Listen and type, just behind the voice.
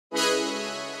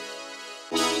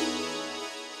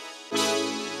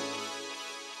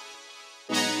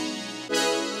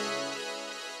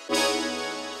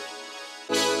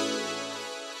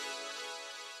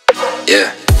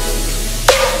Yeah,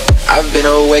 I've been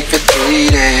awake for 3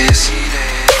 days.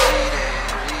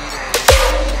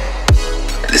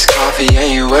 This coffee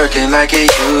ain't working like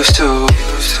it used to.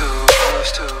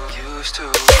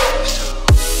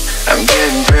 I'm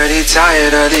getting pretty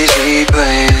tired of these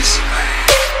replays.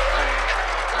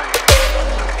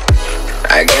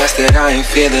 I guess that I ain't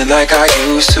feeling like I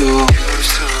used to.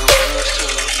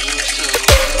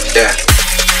 Yeah,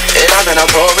 and I've been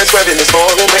out pouring, swerving this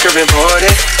foreign liquor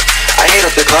imported. I hate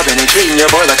up the club and they treating your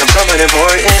boy like I'm someone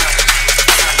important.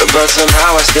 But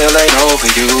somehow I still ain't over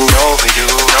you, over you,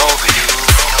 over you.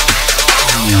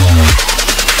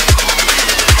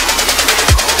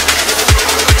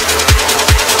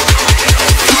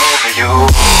 Over you.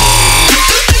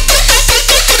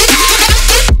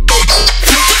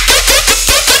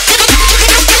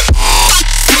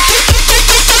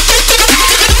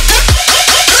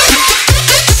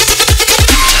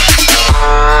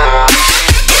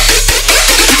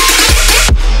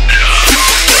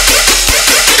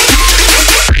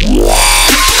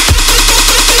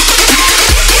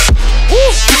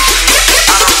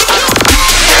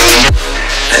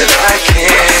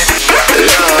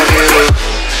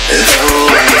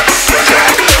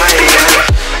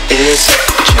 It's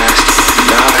just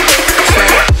not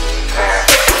fair.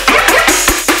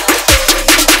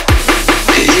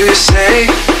 You say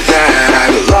that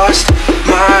I've lost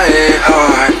my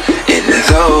heart in the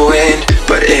wind,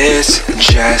 but it's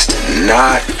just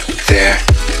not there.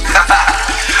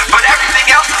 But everything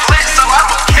else is lit, so I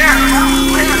don't care.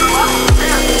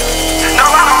 No,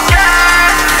 I don't care.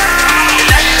 And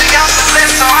everything else is lit,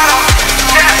 so I don't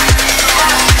care.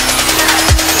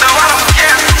 No, I don't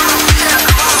care.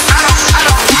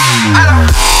 I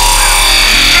don't.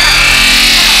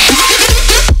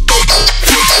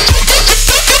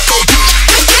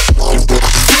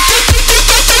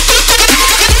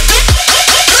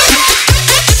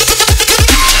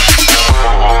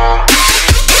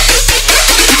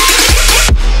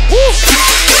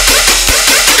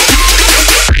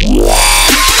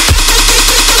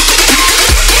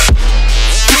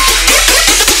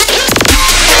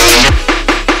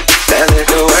 That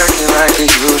liquor working like the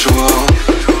usual.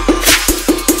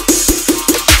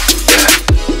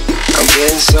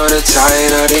 Getting sorta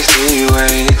tired of these 3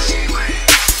 ways.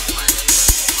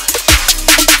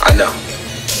 I know,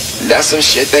 that's some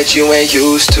shit that you ain't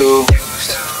used to.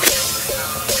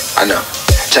 I know,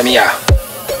 check me out.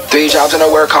 3 jobs and a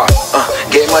work hard,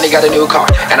 get money, got a new car.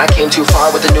 And I came too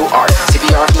far with the new art.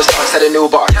 CPR from the start, set a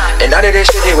new bar. And none of this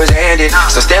shit, it was handed.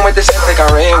 So stand with the same click I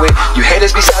ran with. You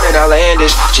haters be sounding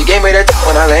outlandish. She gave me the top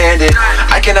when I landed.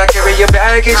 I cannot carry your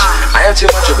baggage, I am too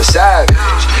much of a savage.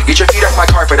 Get your feet off my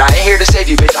carpet, I ain't here to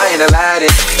save you, bitch, I ain't Aladdin.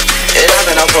 And I've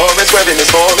been out pouring, swerving this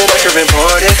foreign liquor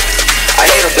imported. I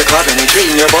hate up the club and they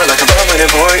treating your boy like I'm someone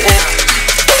important.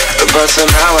 But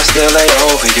somehow I still ain't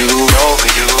over you, over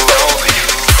you, over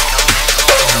you.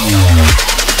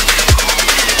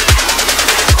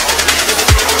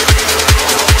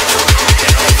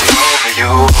 Over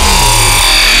you.